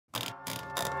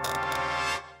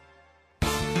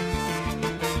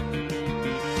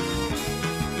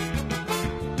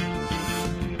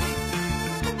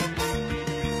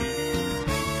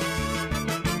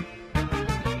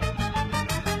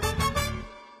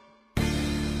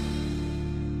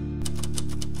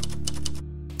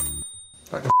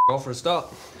That can off for a start.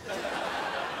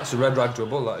 That's a red rag to a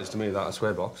bull, that is to me, that a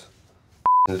square box.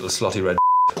 Little slotty red.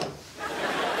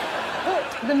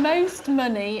 Put the most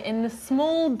money in the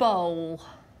small bowl.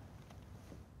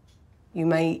 You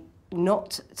may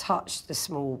not touch the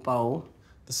small bowl.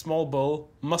 The small bowl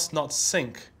must not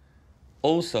sink.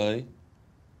 Also,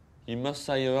 you must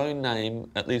say your own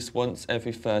name at least once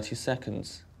every 30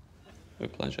 seconds.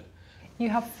 With pleasure. You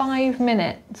have 5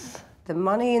 minutes. The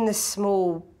money in the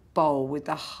small bowl with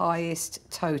the highest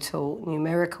total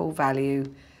numerical value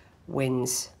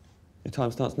wins. Your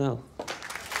time starts now.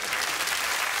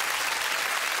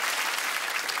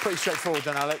 Pretty straightforward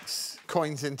then, Alex.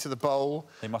 Coins into the bowl.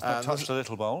 They must not touch the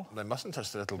little bowl. They mustn't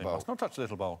touch the little bowl. They must not touch the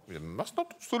little bowl. They must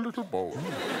not touch the little bowl.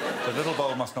 The little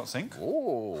bowl must not sink.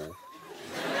 Oh.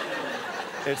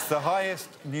 It's the highest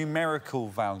numerical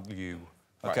value.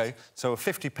 OK? Right. So a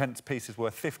 50p piece is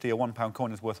worth 50, a £1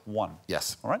 coin is worth 1.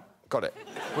 Yes. All right? Got it.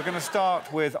 We're going to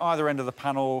start with either end of the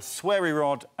panel, Sweary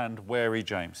Rod and Wary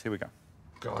James. Here we go.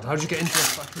 God, how did you get into a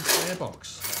fucking square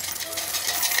box?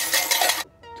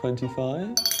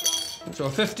 25. So a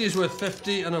 50 is worth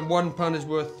 50 and a £1 is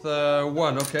worth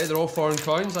 1. OK, they're all foreign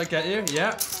coins, I get you,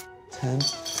 yeah. 10.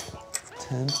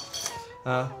 10.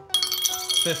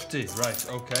 50, right,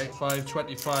 OK. 5,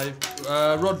 25.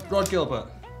 Rod Gilbert.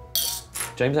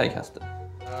 James Acaster.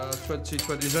 20,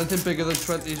 20. Is there anything bigger than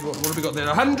 20s? What have we got there?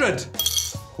 100!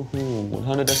 Ooh,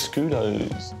 100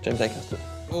 escudos. James Acaster.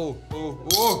 Oh, oh,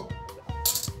 oh!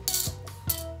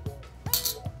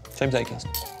 James Acaster.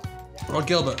 Rod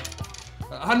Gilbert.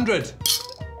 100!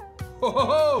 Ho, ho,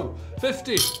 ho!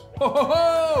 50! Ho, ho,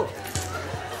 ho!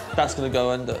 That's going to go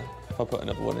under if I put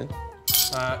another one in.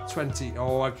 20.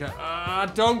 Oh, I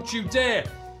can't. Don't you dare!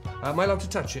 Am I allowed to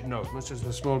touch it? No, it's just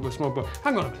a small ball.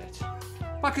 Hang on a minute.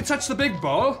 I could touch the big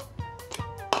ball.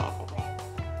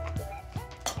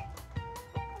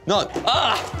 No.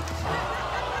 Ah!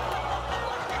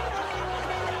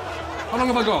 How long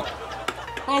have I got?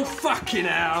 Oh, fucking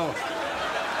hell!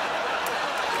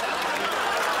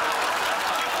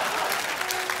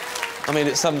 I mean,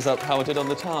 it sums up how I did on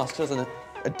the task, doesn't it?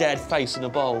 A dead face in a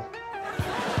bowl.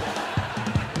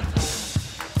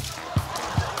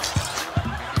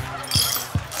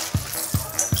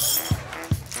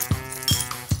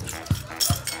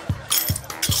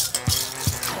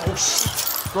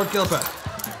 Rod Gilbert.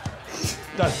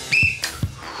 Done.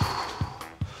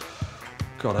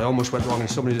 God, I almost went wrong in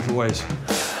so many different ways.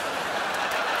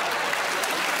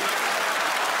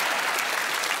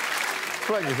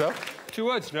 Correct yourself. 2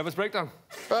 words, nervous breakdown.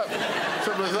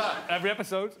 Simple as that. Every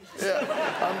episode.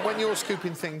 Yeah. When you're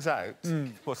scooping things out...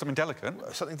 What, something delicate?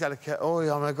 Something delicate. Oh,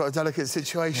 yeah, I've got a delicate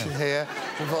situation here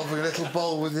involving a little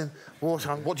bowl within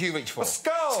water. What do you reach for? A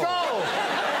skull! Skull!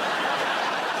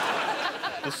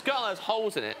 The skull has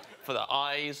holes in it for the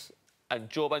eyes and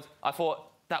jawbones. I thought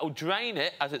that will drain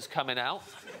it as it's coming out.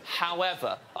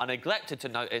 However, I neglected to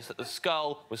notice that the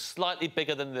skull was slightly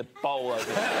bigger than the bowl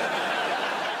over there.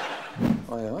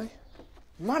 Aye, aye.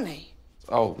 Money?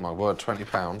 Oh, my word,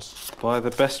 £20. Buy the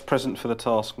best present for the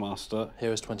Taskmaster.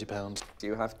 Here is £20.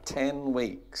 You have 10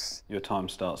 weeks. Your time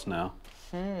starts now.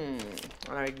 I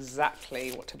know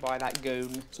exactly what to buy that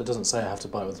goon. So it doesn't say I have to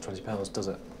buy it with the £20, does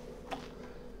it?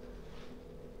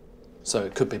 So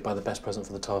it could be buy the best present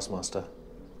for the Taskmaster.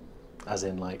 As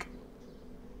in, like,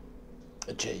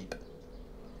 a Jeep.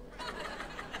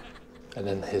 And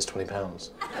then here's £20.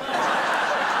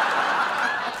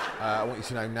 I want you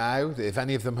to know now that if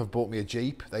any of them have bought me a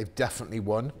Jeep, they've definitely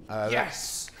won.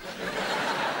 Yes!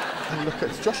 And look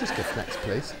at Josh's gift next,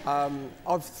 please.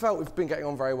 I've felt we've been getting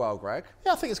on very well, Greg.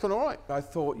 Yeah, I think it's gone all right. I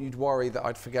thought you'd worry that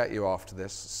I'd forget you after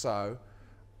this, so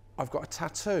I've got a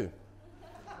tattoo.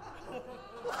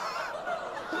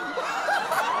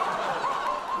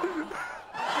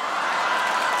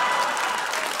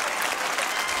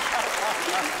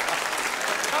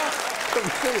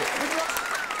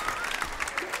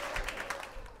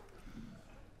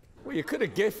 Well, you could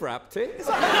have gift wrapped it.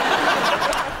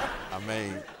 I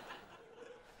mean...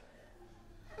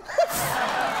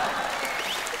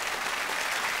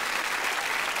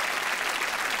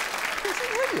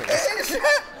 Is it?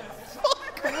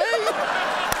 Fuck me!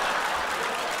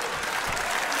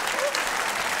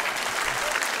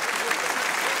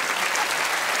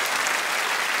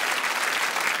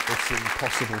 It's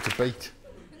impossible to beat.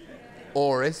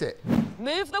 Or is it?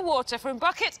 Move the water from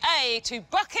bucket A to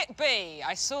bucket B.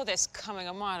 I saw this coming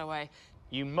a mile away.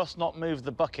 You must not move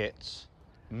the buckets.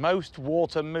 Most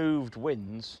water moved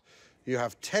wins. You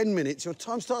have 10 minutes. Your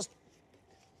time starts...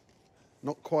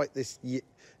 Not quite this...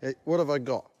 What have I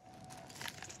got?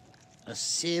 A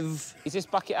sieve. Is this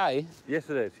bucket A? Yes,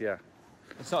 it is, yeah.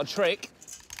 It's not a trick.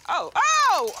 Oh,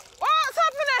 Whoa! What's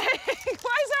happening?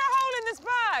 Why is there a hole in this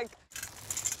bag?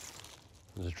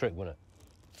 It was a trick, wasn't it?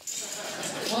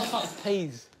 What about the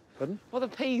peas? Pardon? What are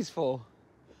the peas for?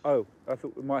 Oh, I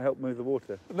thought it might help move the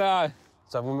water. No.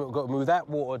 So we've got to move that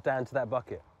water down to that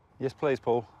bucket? Yes, please,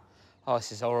 Paul. Oh,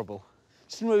 this is horrible.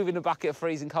 Just moving a bucket of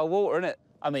freezing cold water, isn't it?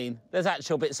 I mean, there's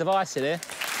actual bits of ice in here.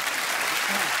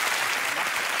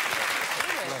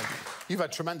 You've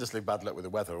had tremendously bad luck with the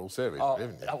weather all series, Oh,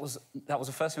 haven't you? that was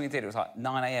the first thing we did. It was like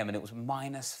 9 a.m. and it was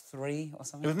 -3 or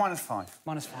something. It was -5.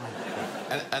 -5.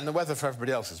 And the weather for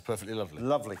everybody else is perfectly lovely.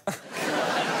 Lovely.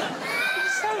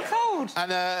 It's so cold.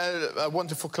 And a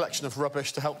wonderful collection of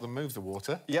rubbish to help them move the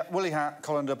water. Yeah, woolly hat,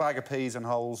 colander, bag of peas and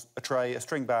holes, a tray, a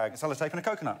string bag, sellotape and a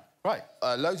coconut. Right,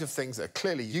 loads of things that are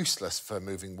clearly useless for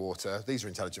moving water. These are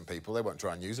intelligent people. They won't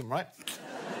try and use them, right?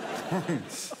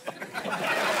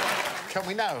 Can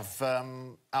we now have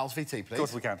Al's VT, please? Of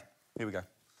course we can. Here we go.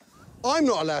 I'm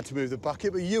not allowed to move the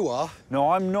bucket, but you are.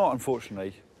 No, I'm not,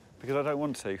 unfortunately, because I don't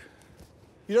want to.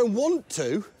 You don't want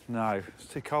to? No, it's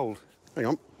too cold. Hang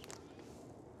on.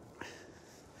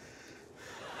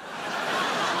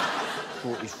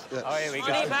 40, Oh, here we go.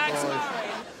 Money bags,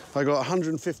 I got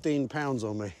 £115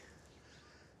 on me.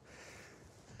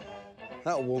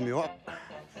 That'll warm you up.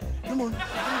 Come on.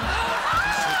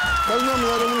 Don't run with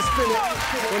it, I don't want to spill it.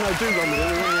 Oh, no, do run with it,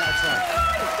 we're running out of time.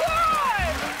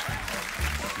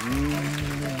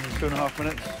 2.5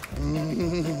 minutes.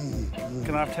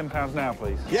 Can I have £10 now,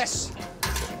 please? Yes.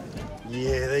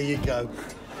 Yeah, there you go.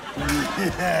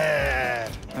 Yeah.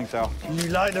 Thanks, Al. You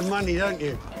like the money, don't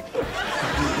you?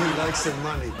 You like some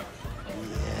money.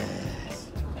 Yes.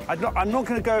 I'm not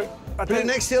going to go... Put it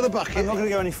next to the other bucket. I'm not going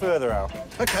to go any further, Al.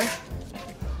 OK.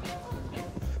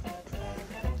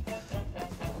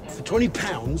 For £20,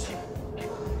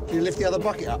 can you lift the other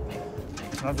bucket up?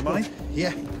 Can I have the money?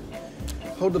 Yeah.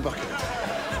 Hold the bucket.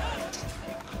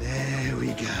 There we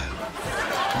go.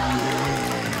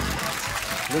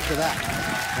 Yeah. Look at that.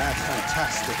 That's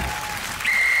fantastic.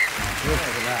 Look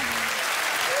at that.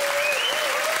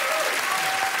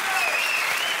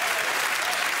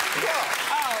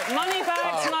 Oh, money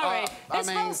bags, Murray. This I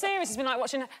whole mean- series has been like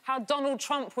watching how Donald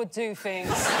Trump would do things.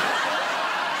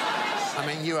 I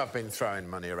mean, you have been throwing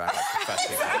money around like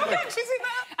pathetic.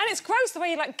 And it's gross the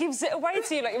way he, like, gives it away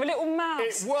to you like you're a little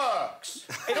mouse. It works.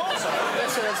 It also...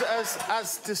 Listen,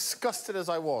 as disgusted as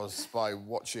I was by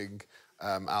watching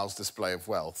Al's display of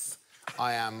wealth,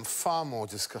 I am far more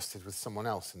disgusted with someone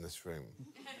else in this room.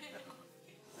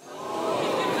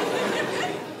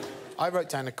 I wrote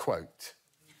down a quote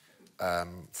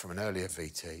from an earlier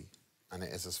VT, and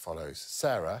it is as follows.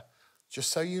 Sarah, just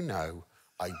so you know,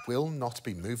 I will not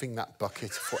be moving that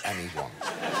bucket for anyone.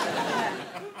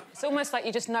 It's almost like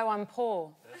you just know I'm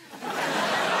poor.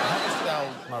 How much did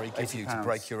Al Murray give you to £80.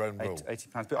 break your own rule?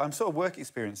 £80. But I'm sort of work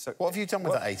experience, so... What have you done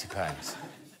with that £80?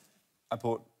 I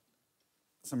bought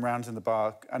some rounds in the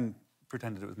bar and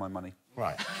pretended it was my money.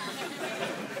 Right.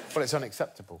 Well, it's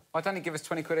unacceptable. Why don't you give us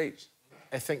 20 quid each?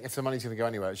 I think if the money's going to go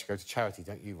anywhere, it should go to charity,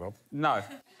 don't you, Rob? No.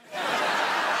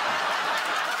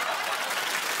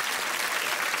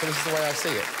 So this is the way I see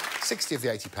it. 60 of the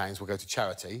 £80 will go to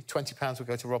charity, £20 will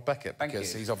go to Rob Beckett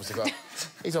because he's obviously got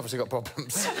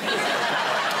problems.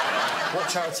 What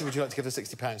charity would you like to give the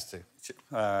 £60 to?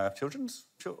 Children's?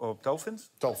 Or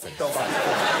dolphins? Dolphins.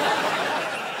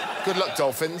 Good luck,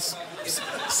 Dolphins.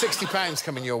 £60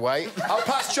 coming your way. I'll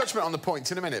pass judgment on the points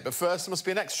in a minute, but first there must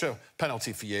be an extra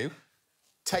penalty for you.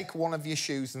 Take one of your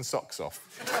shoes and socks off.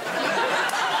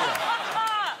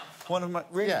 One of my...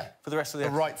 Really? Yeah. For the rest of the...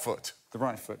 The right foot. The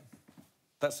right foot.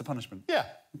 That's the punishment? Yeah.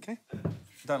 OK.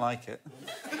 Don't like it.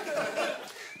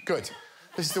 Good.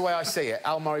 This is the way I see it.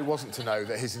 Al Murray wasn't to know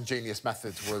that his ingenious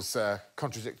method was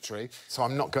contradictory, so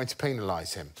I'm not going to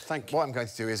penalise him. Thank you. What I'm going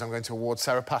to do is I'm going to award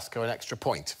Sarah Pascoe an extra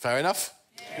point. Fair enough?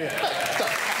 Yeah.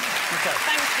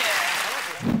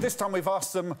 Thank you. This time we've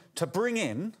asked them to bring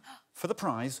in, for the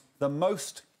prize, the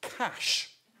most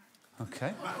cash.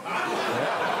 OK.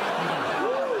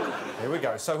 Here we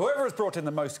go. So whoever has brought in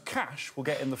the most cash will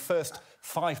get in the first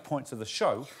 5 points of the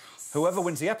show. Whoever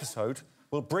wins the episode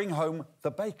will bring home the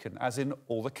bacon, as in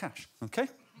all the cash. OK?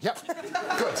 Yep.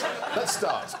 Good. Let's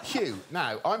start. Hugh,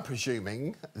 now, I'm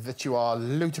presuming that you are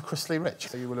ludicrously rich,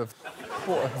 so you will have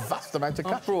brought a vast amount of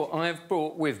cash. I have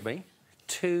brought with me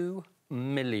 2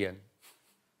 million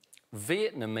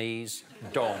Vietnamese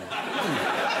dong.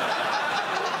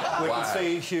 We can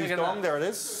see Hugh's dong. There it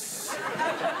is.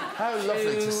 How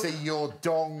lovely to see your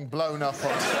dong blown up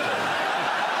on screen.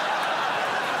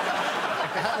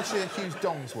 How much are Hugh's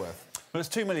dongs worth? Well, it's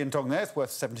 2 million dong there. It's worth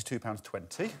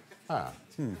 £72.20. Ah.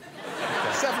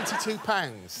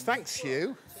 £72. Thanks,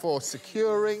 Hugh, for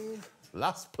securing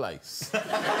last place.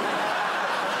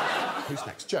 Who's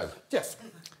next? Joe? Yes.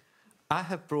 I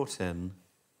have brought in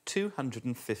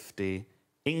 250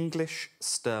 English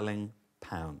sterling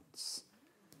pounds.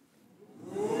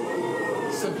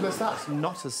 Simple as that?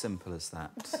 Not as simple as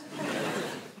that.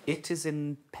 It is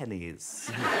in pennies. It's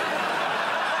a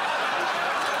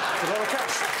lot of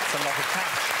cash. It's a lot of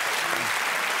cash.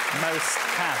 Most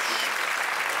cash.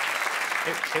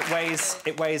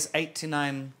 It weighs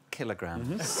 89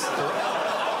 kilograms.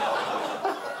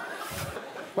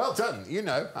 Well done. You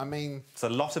know, I mean... It's a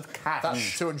lot of cash.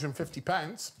 That's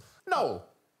 £250. No.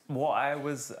 What I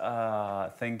was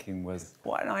thinking was,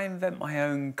 why don't I invent my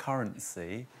own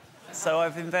currency? So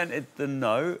I've invented the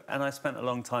note, and I spent a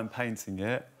long time painting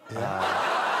it. Oh, wow.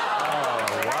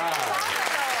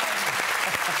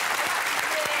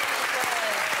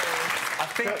 I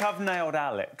think I've nailed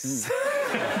Alex.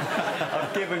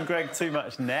 I've given Greg too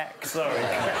much neck, sorry.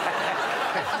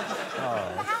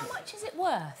 How much is it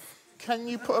worth? Can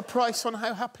you put a price on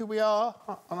how happy we are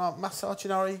on our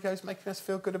massaging our egos, making us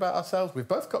feel good about ourselves? We've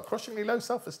both got crushingly low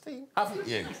self-esteem, haven't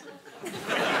you?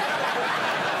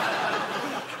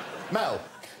 Mel?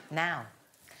 Now,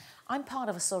 I'm part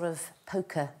of a sort of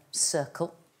poker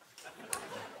circle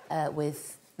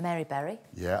with Mary Berry.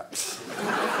 Yeah.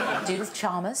 Judith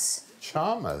Chalmers.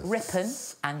 Chalmers? Rippon,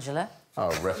 Angela.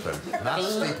 Oh, Rippon.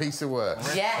 Nasty piece of work.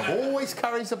 Yeah. Always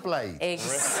carries a blade.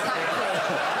 Exactly.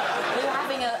 We were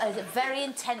having a very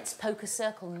intense poker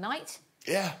circle night.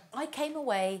 Yeah. I came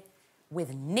away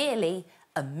with nearly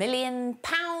 £1 million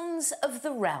of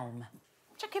the realm.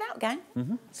 Check it out, gang.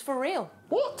 It's for real.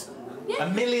 What? Yeah.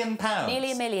 £1 million?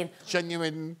 Nearly $1 million.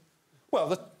 Genuine...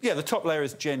 Well, the top layer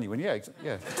is genuine, yeah.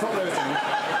 The top layer is genuine.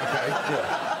 OK.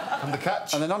 Yeah. And the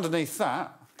catch? And then underneath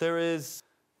that, there is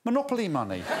Monopoly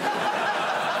money.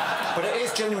 But it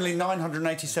is genuinely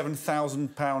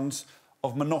 £987,000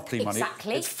 of Monopoly money.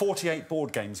 Exactly. It's 48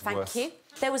 board games worth. Thank you.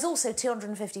 There was also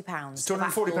 £250. £240 on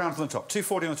the top.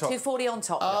 240 on the top. 240 on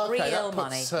top. Real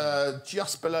money.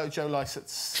 Just below Joe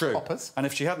Lycett's coppers. And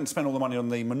if she hadn't spent all the money on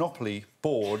the Monopoly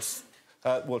boards,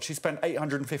 well, she spent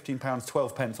 £815,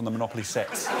 12 pence on the Monopoly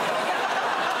sets.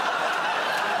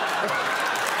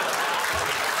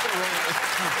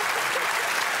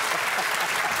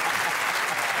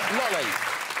 Lolly.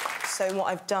 So what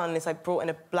I've done is I brought in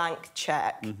a blank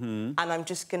cheque and I'm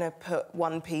just going to put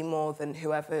 1p more than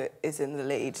whoever is in the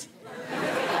lead. And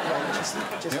then just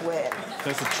win.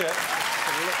 There's a cheque.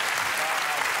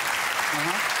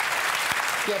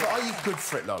 Yeah, but are you good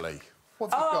for it, Lolly?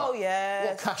 What have you got? Oh, yeah.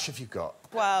 What cash have you got?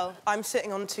 Well, I'm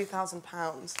sitting on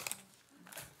 £2,000.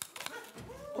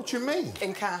 What do you mean?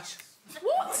 In cash.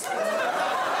 What?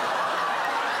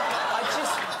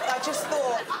 I just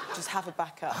thought, just have a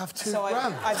backup. Have £2 so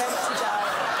grand. I've emptied out.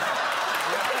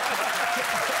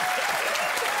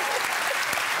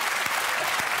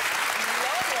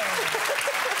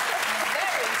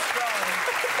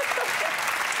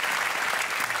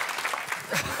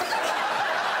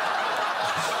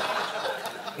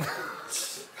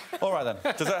 All right, then.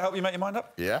 Does that help you make your mind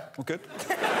up? Yeah. Well, good.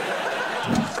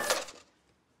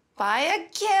 Buy a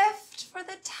gift for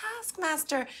the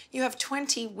Taskmaster. You have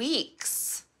 20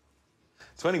 weeks.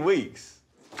 20 weeks?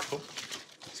 Cool.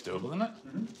 It's doable, isn't it?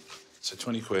 So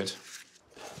 20 quid.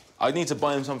 I need to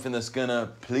buy him something that's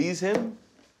gonna please him,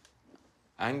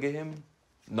 anger him.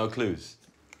 No clues.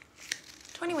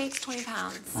 20 weeks,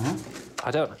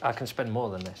 £20. I can spend more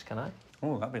than this, can I?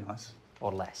 Oh, that'd be nice.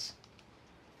 Or less.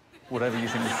 Whatever you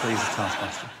think would please the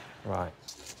Taskmaster. Right.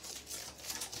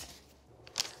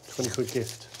 20 quid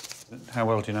gift. How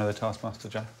well do you know the Taskmaster,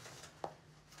 Joe?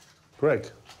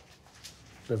 Greg.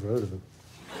 Never heard of him.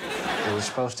 We were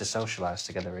supposed to socialise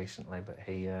together recently, but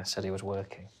he said he was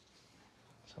working.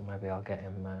 So maybe I'll get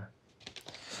him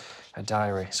a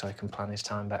diary so he can plan his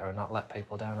time better and not let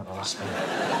people down at the last minute.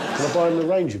 Can I buy him a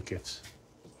range of gifts?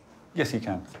 Yes, you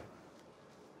can.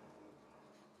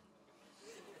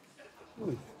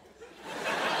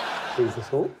 Food for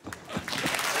thought.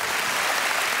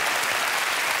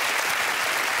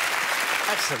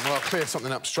 Excellent. Well, I'll clear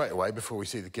something up straight away before we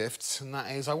see the gifts, and that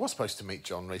is I was supposed to meet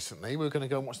John recently. We were going to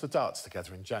go and watch the darts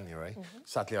together in January.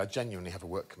 Sadly, I genuinely have a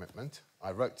work commitment.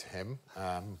 I wrote to him,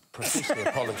 profusely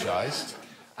apologised,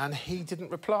 and he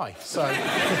didn't reply. So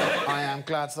I am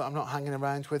glad that I'm not hanging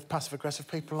around with passive-aggressive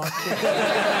people like you.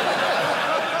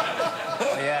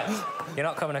 Oh, yeah. You're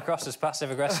not coming across as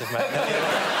passive-aggressive, mate.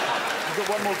 We've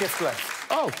got one more gift left.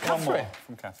 Oh, one Catherine. more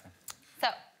from Catherine. So,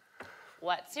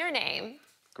 what's your name?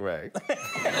 Greg.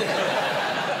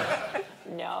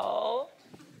 No.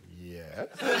 Yes.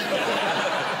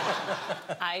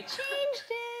 I changed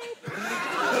it.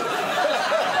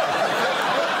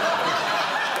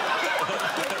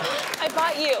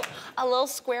 bought you a little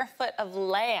square foot of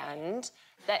land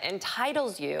that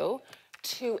entitles you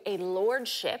to a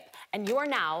lordship, and you're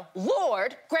now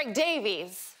Lord Greg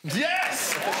Davies.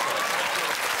 Yes!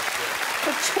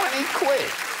 For 20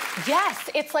 quid? Yes,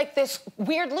 it's like this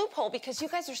weird loophole because you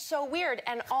guys are so weird,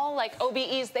 and all like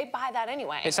OBEs, they buy that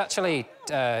anyway. It's actually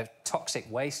toxic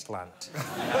wasteland.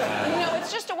 No,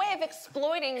 it's just a way of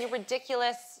exploiting your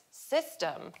ridiculous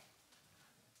system.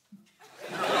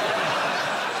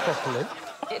 Properly.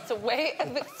 It's a way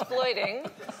of exploiting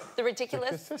the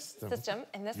ridiculous system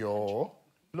in this Your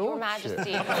Your lordship.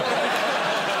 Majesty.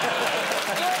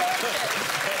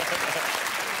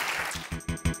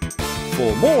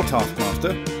 For more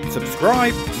Taskmaster,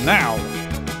 subscribe now.